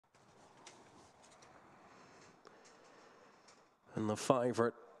And the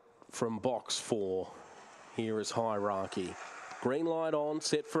favourite from box 4 here is Hierarchy. Green light on,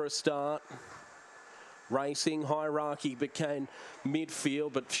 set for a start. Racing, Hierarchy became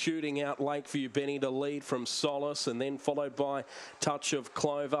midfield, but shooting out Lakeview Benny to lead from Solace, and then followed by Touch of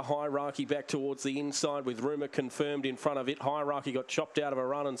Clover. Hierarchy back towards the inside with Rumour Confirmed in front of it. Hierarchy got chopped out of a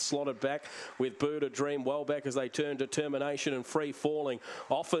run and slotted back with Buddha Dream well back as they turn Determination and Free Falling.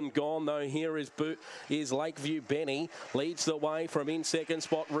 Often gone though, here is Lakeview Benny. Leads the way from in second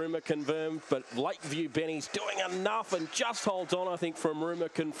spot, Rumour Confirmed, but Lakeview Benny's doing enough and just holds on, I think, from Rumour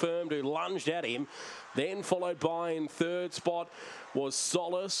Confirmed, who lunged at him. Then followed by in third spot was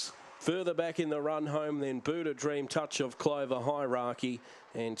Solace. Further back in the run home, then Buddha Dream, Touch of Clover, Hierarchy,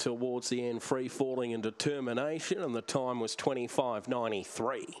 and towards the end, Free Falling and Determination, and the time was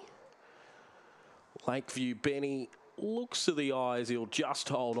 25.93. Lakeview Benny looks to the eyes he'll just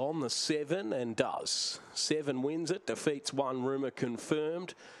hold on the 7 and does. 7 wins it, defeats 1, Rumour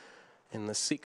Confirmed, and the 6